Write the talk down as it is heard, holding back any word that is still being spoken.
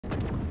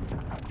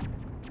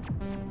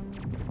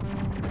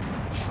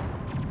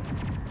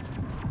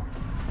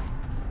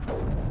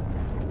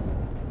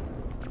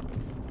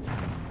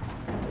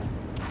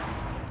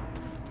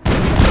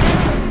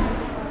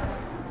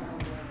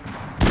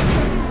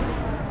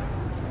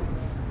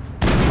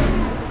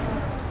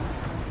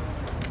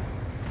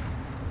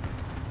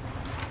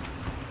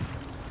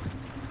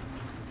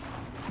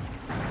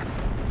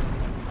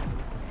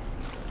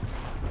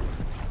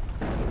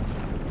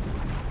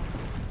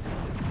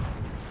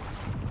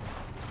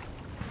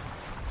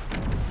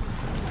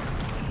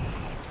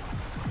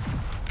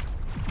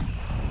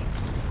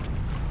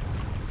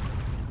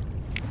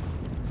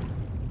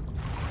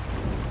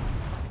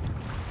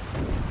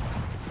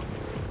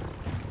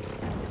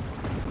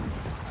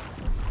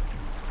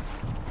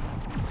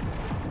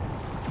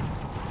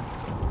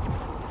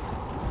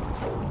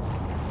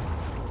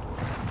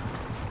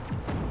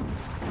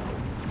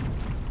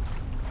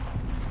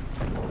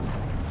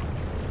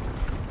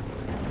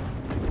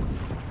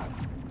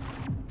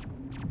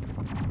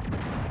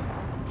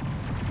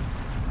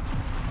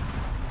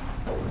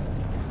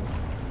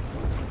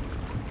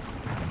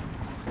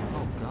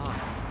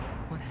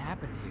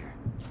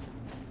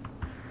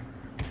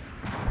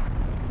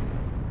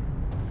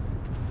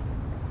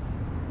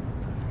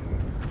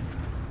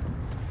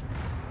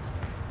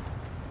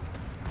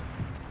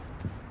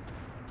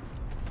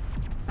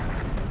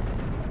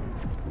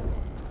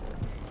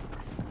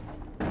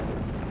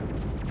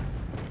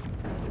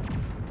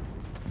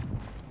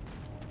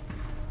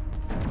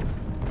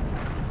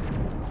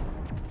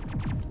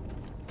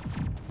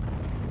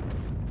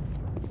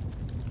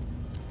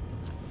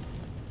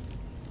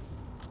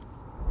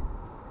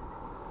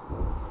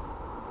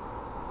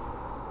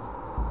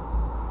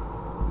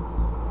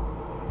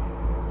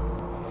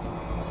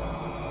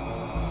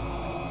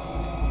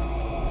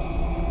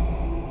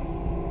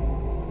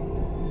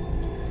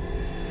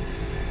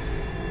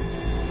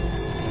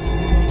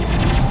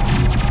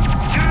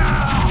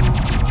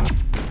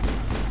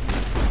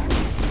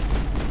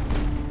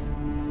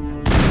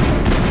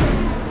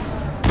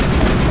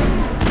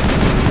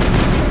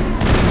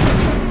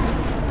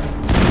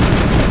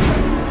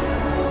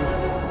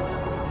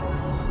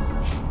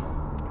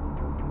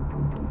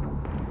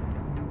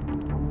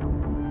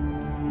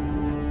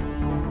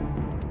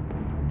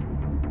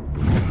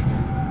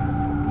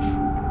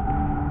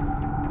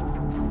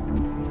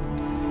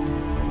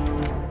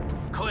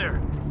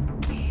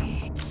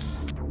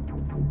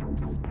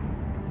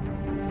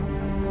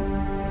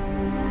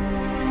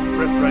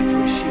Right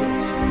through his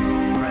shields.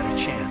 We're at a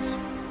chance.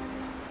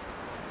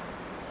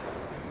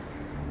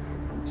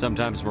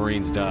 Sometimes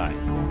Marines die.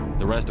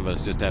 The rest of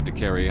us just have to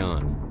carry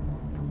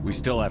on. We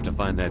still have to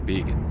find that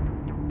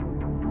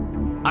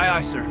beacon. Aye,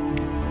 aye, sir.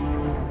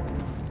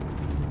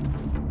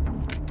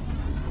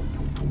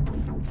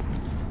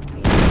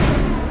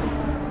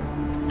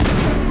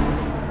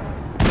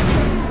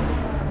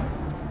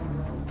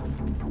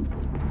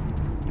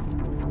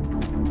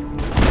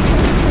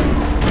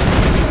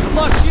 I've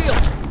lost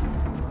shields!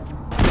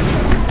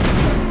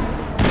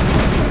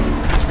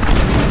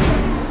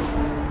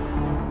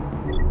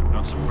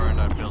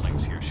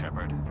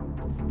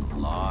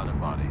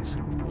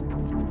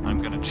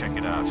 Check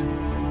it out.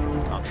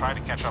 I'll try to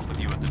catch up with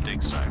you at the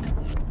dig site.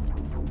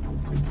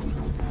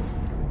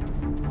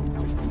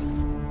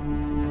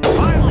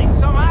 Finally,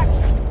 some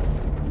action!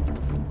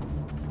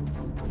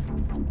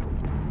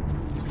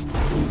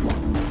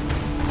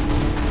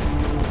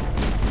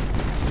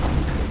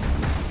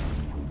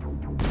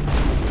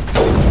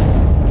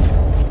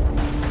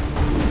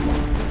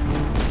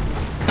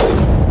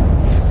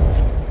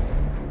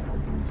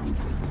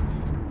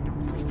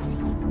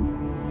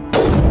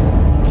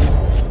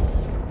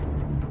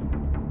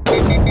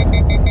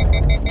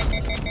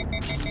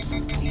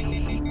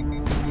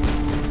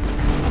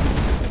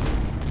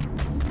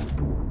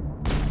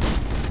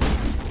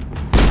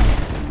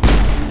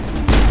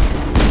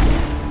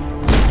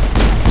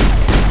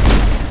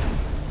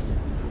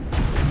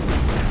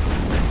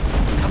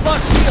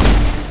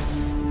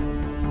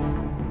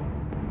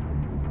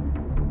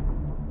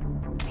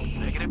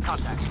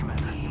 Contacts,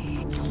 Commander.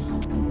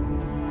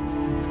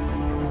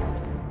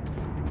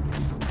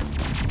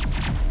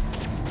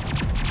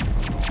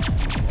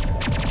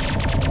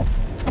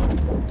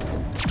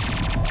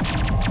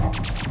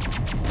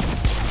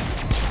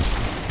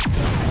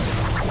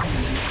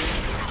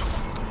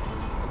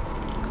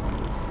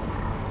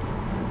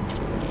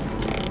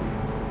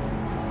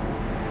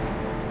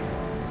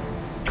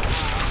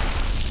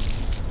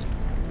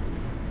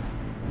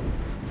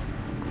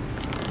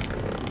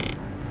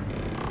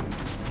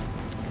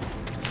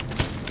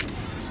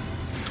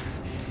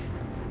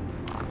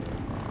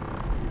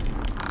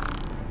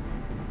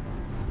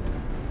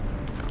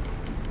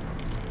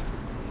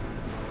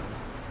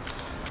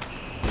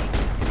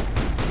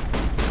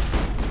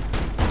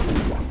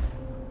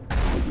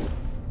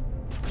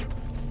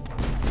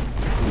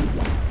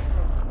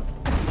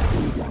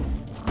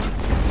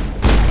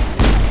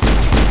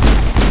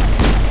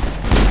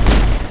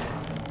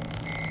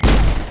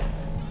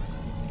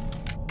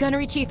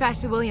 Gunnery Chief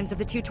Ashley Williams of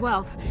the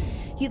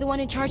 212. You the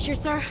one in charge here,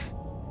 sir?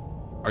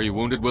 Are you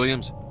wounded,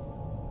 Williams?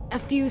 A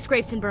few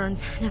scrapes and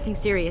burns, nothing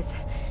serious.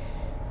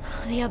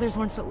 The others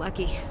weren't so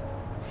lucky.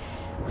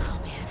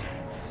 Oh man.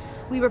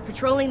 We were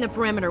patrolling the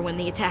perimeter when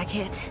the attack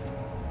hit.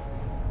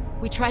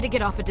 We tried to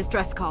get off a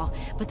distress call,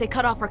 but they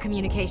cut off our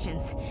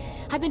communications.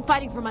 I've been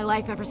fighting for my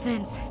life ever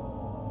since.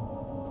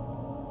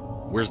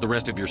 Where's the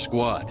rest of your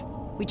squad?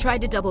 We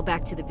tried to double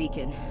back to the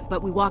beacon,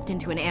 but we walked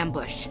into an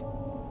ambush.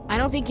 I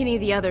don't think any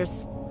of the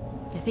others...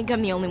 I think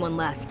I'm the only one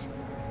left.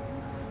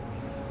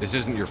 This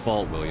isn't your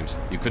fault, Williams.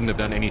 You couldn't have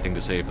done anything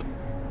to save them.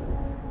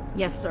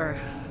 Yes, sir.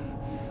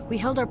 We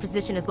held our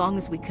position as long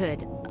as we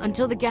could,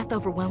 until the Geth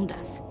overwhelmed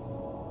us.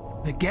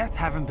 The Geth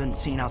haven't been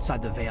seen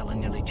outside the Veil in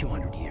nearly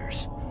 200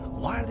 years.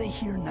 Why are they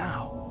here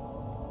now?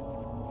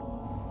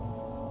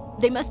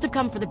 They must have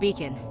come for the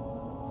beacon.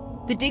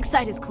 The dig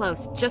site is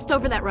close, just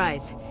over that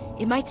rise.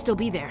 It might still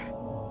be there.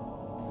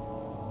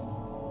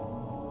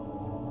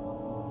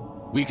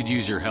 We could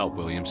use your help,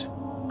 Williams.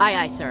 Aye,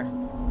 aye, sir.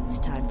 It's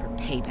time for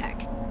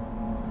payback.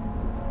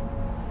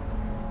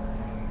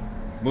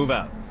 Move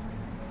out.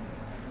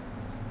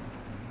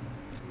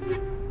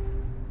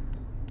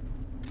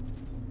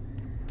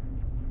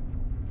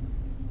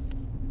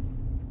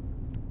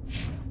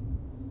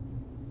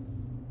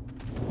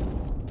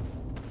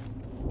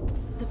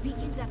 The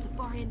beacon's at the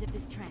far end of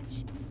this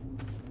trench.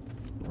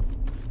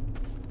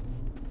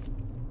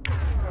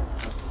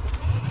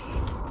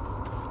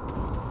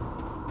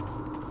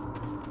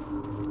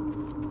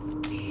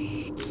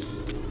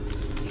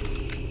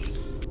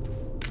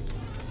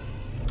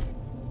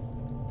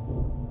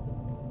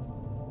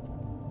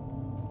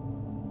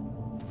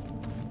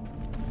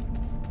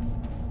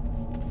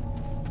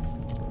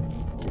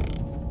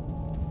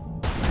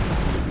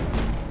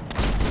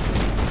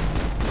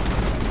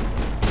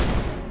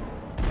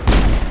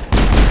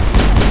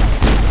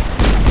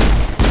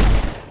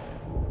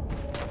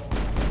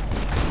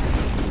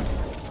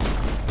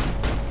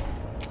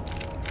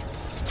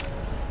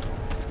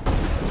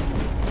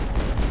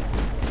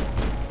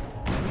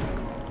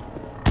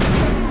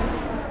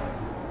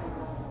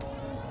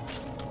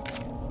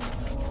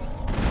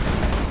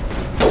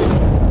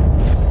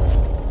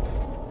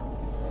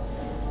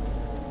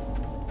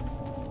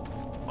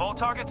 All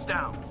targets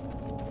down.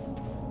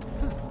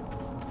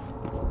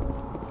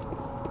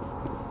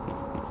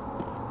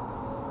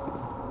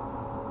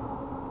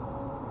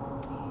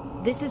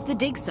 This is the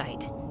dig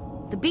site.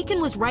 The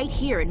beacon was right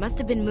here. It must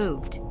have been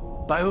moved.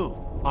 By who?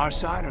 Our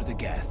side or the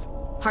Geth?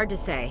 Hard to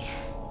say.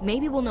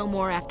 Maybe we'll know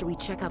more after we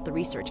check out the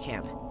research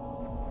camp.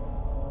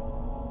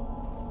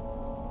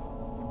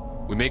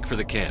 We make for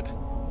the camp.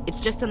 It's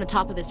just on the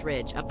top of this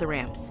ridge, up the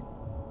ramps.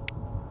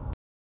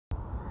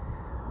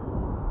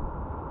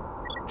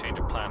 Change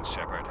of plans,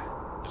 Shepard.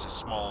 There's a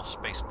small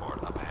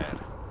spaceport up ahead.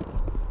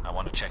 I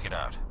want to check it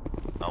out.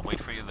 I'll wait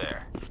for you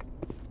there.